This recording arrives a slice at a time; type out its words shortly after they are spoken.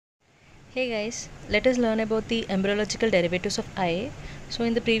Hey guys, let us learn about the embryological derivatives of eye. So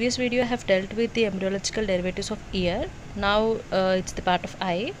in the previous video I have dealt with the embryological derivatives of ear. Now it's the part of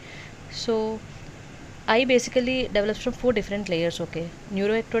eye. So eye basically develops from four different layers, okay?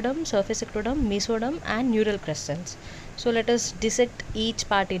 Neuroectoderm, surface ectoderm, mesoderm and neural crest cells. So let us dissect each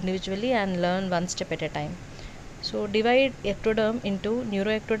part individually and learn one step at a time. So divide ectoderm into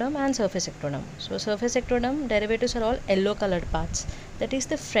neuroectoderm and surface ectoderm. So surface ectoderm derivatives are all yellow colored parts. That is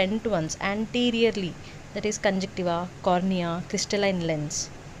the front ones anteriorly. That is conjunctiva, cornea, crystalline lens,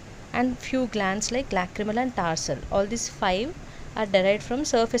 and few glands like lacrimal and tarsal. All these five are derived from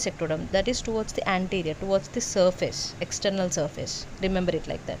surface ectoderm. That is towards the anterior, towards the surface, external surface. Remember it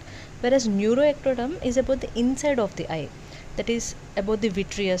like that. Whereas neuroectoderm is about the inside of the eye. That is about the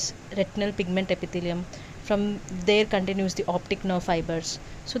vitreous, retinal pigment epithelium. From there continues the optic nerve fibers.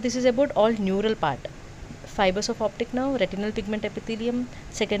 So this is about all neural part. Fibers of optic nerve, retinal pigment epithelium,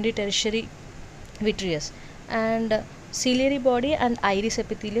 secondary tertiary vitreous, and ciliary body and iris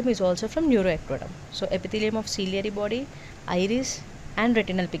epithelium is also from neuroectoderm. So epithelium of ciliary body, iris and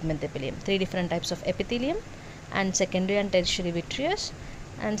retinal pigment epithelium, three different types of epithelium, and secondary and tertiary vitreous.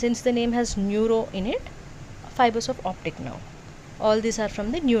 And since the name has neuro in it, fibers of optic nerve. All these are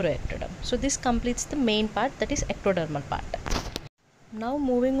from the neuroectoderm. So this completes the main part, that is ectodermal part. Now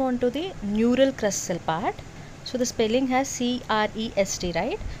moving on to the neural crest cell part. So the spelling has CREST,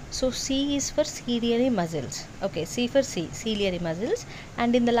 right? So C is for ciliary muscles. Okay, C for ciliary muscles,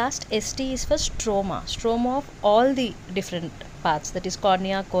 and in the last ST is for stroma of all the different parts, that is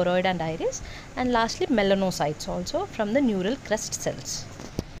cornea, choroid and iris, and lastly melanocytes also from the neural crest cells.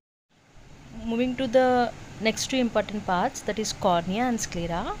 Moving to the next two important parts, that is cornea and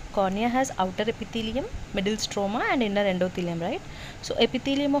sclera. Cornea has outer epithelium, middle stroma and inner endothelium, right? So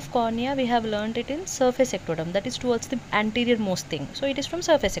epithelium of cornea we have learned it in surface ectoderm, that is towards the anterior most thing. So it is from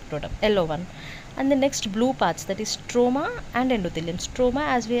surface ectoderm, yellow one. And the next blue parts, that is stroma and endothelium. Stroma,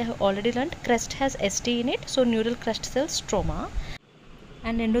 as we have already learned, crest has ST in it, so neural crest cells stroma,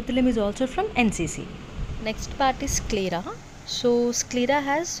 and endothelium is also from NCC. Next part is sclera. So sclera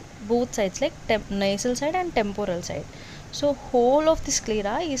has both sides, like nasal side and temporal side. So whole of the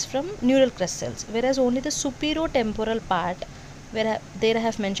sclera is from neural crest cells, whereas only the superiotemporal part, where there I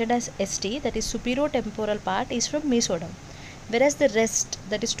have mentioned as ST, that is superiotemporal part, is from mesoderm. Whereas the rest,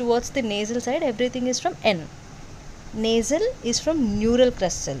 that is towards the nasal side, everything is from N. Nasal is from neural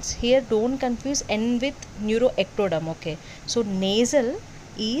crest cells. Here don't confuse N with neuroectoderm, okay? So nasal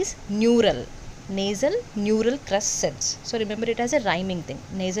is neural. Nasal neural crest cells. So remember it as a rhyming thing.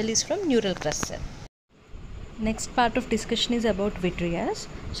 Nasal is from neural crest cell. Next part of discussion is about vitreous.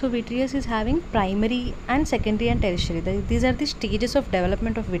 So vitreous is having primary and secondary and tertiary. These are the stages of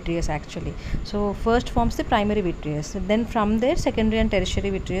development of vitreous actually. So first forms the primary vitreous. Then from there secondary and tertiary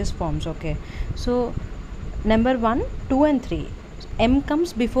vitreous forms. Okay. So number 1, 2 and 3. M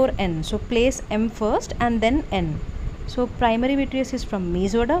comes before N. So place M first and then N. So primary vitreous is from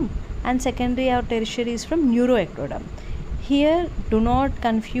mesoderm and secondary or tertiary is from neuroectoderm. Here do not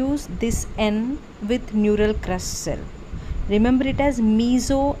confuse this N with neural crest cell. Remember it as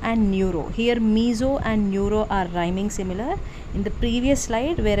meso and neuro. Here meso and neuro are rhyming similar. In the previous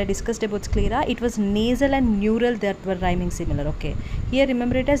slide where I discussed about sclera, it was nasal and neural that were rhyming similar. Okay. Here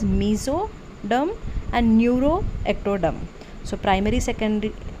remember it as mesoderm and neuroectoderm. So primary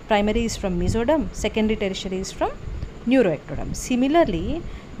is from mesoderm, secondary tertiary is from neuroectoderm. Similarly,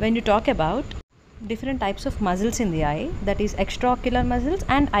 when you talk about different types of muscles in the eye, that is extraocular muscles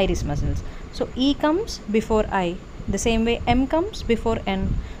and iris muscles. So E comes before I, the same way M comes before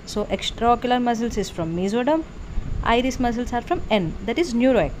N. So extraocular muscles is from mesoderm, iris muscles are from N, that is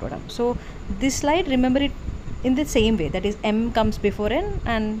neuroectoderm. So this slide, remember it in the same way, that is M comes before N,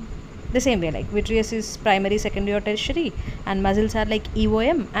 and the same way like vitreous is primary, secondary or tertiary, and muscles are like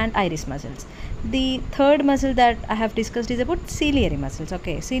EOM and iris muscles. The third muscle that I have discussed is about ciliary muscles.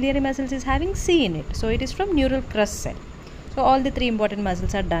 Okay, ciliary muscles is having C in it, so it is from neural crest cell. So all the three important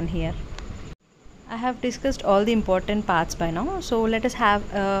muscles are done here. I have discussed all the important parts by now, so let us have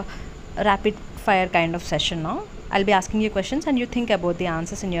a rapid fire kind of session now. I'll be asking you questions and you think about the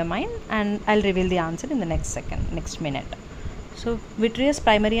answers in your mind, and I'll reveal the answer in the next minute. So vitreous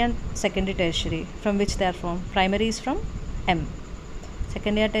primary and secondary tertiary, from which they are formed? Primary is from M,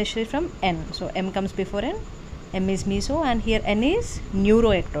 secondary and tertiary from N. So M comes before N, M is meso, and here N is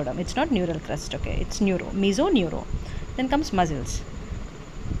neuroectoderm. It's not neural crest, okay, it's neuro, meso, neuro. Then comes muscles.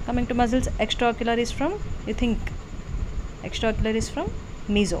 Coming to muscles, extraocular is from, you think, extraocular is from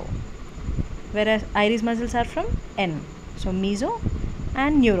meso, whereas iris muscles are from N. So meso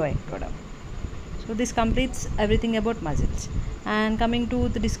and neuroectoderm. So this completes everything about muscles. And coming to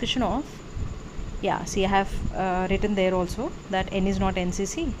the discussion of, yeah, see, I have written there also that N is not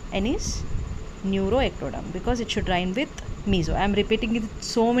NCC, N is neuroectoderm, because it should rhyme with meso. I am repeating it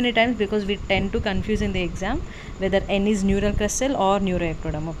so many times because we tend to confuse in the exam whether N is neural crest cell or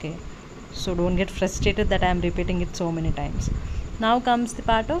neuroectoderm. Okay, so don't get frustrated that I am repeating it so many times. Now comes the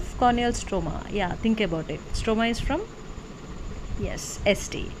part of corneal stroma. Yeah, think about it. Stroma is from, yes,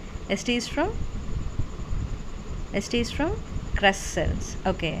 ST. ST is from crest cells.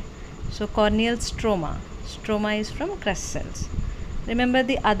 Okay, so corneal stroma is from crest cells. Remember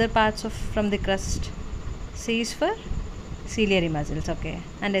the other parts of from the crust. C is for ciliary muscles. Okay,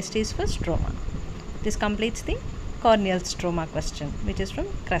 and ST is for stroma. This completes the corneal stroma question, which is from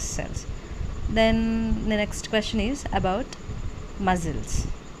crest cells. Then the next question is about muscles.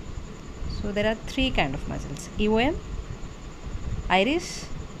 So there are three kind of muscles: EOM, iris,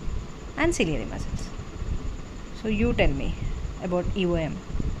 and ciliary muscles. So you tell me about EOM,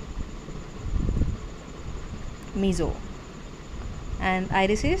 meso, and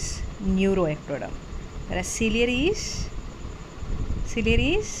iris is neuroectoderm, whereas ciliary is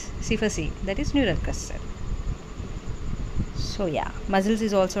C for C, that is neural crest cell. So yeah, muscles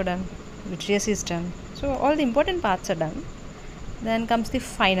is also done, vitreous is done, so all the important parts are done. Then comes the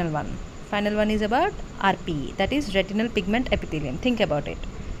final one. Final one is about RPE, that is retinal pigment epithelium. Think about it.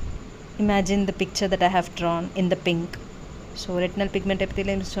 Imagine the picture that I have drawn in the pink. So retinal pigment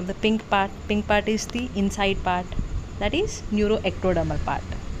epithelium is from the pink part. Pink part is the inside part, that is neuroectodermal part.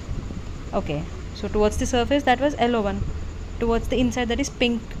 Okay, so towards the surface that was yellow one, towards the inside that is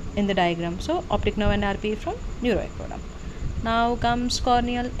pink in the diagram. So optic nerve and RPE from neuroectoderm. Now comes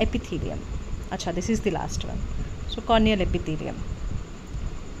corneal epithelium. Acha, this is the last one. So corneal epithelium.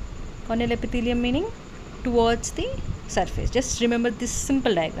 Corneal epithelium meaning towards the surface. Just remember this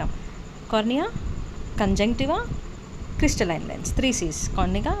simple diagram. Cornea, conjunctiva, crystalline lens. 3 C's.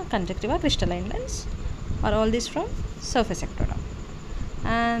 Cornea, conjunctiva, crystalline lens are all these from surface ectoderm.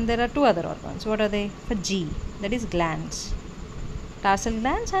 And there are two other organs. What are they? For G, that is glands. Tarsal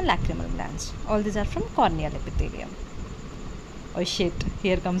glands and lacrimal glands. All these are from corneal epithelium. Oh shit,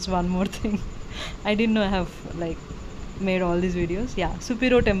 here comes one more thing. I didn't know I have made all these videos. Yeah,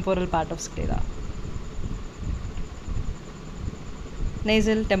 superotemporal part of sclera.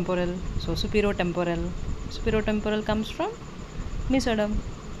 Nasal, temporal. So superotemporal. Superotemporal comes from mesoderm,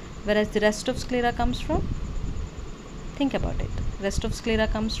 whereas the rest of sclera comes from, think about it, rest of sclera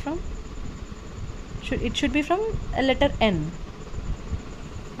comes from, it should be from a letter N,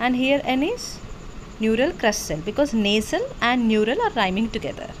 and here N is neural crest cell, because nasal and neural are rhyming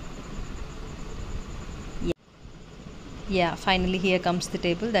together. Yeah, finally here comes the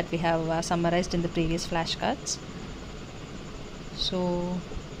table that we have summarized in the previous flashcards. So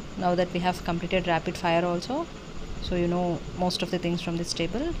now that we have completed rapid fire also, so you know most of the things from this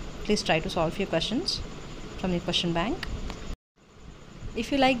table, please try to solve your questions from the question bank.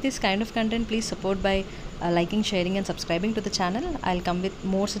 If you like this kind of content, please support by liking, sharing and subscribing to the channel. I'll come with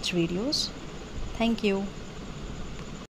more such videos. Thank you.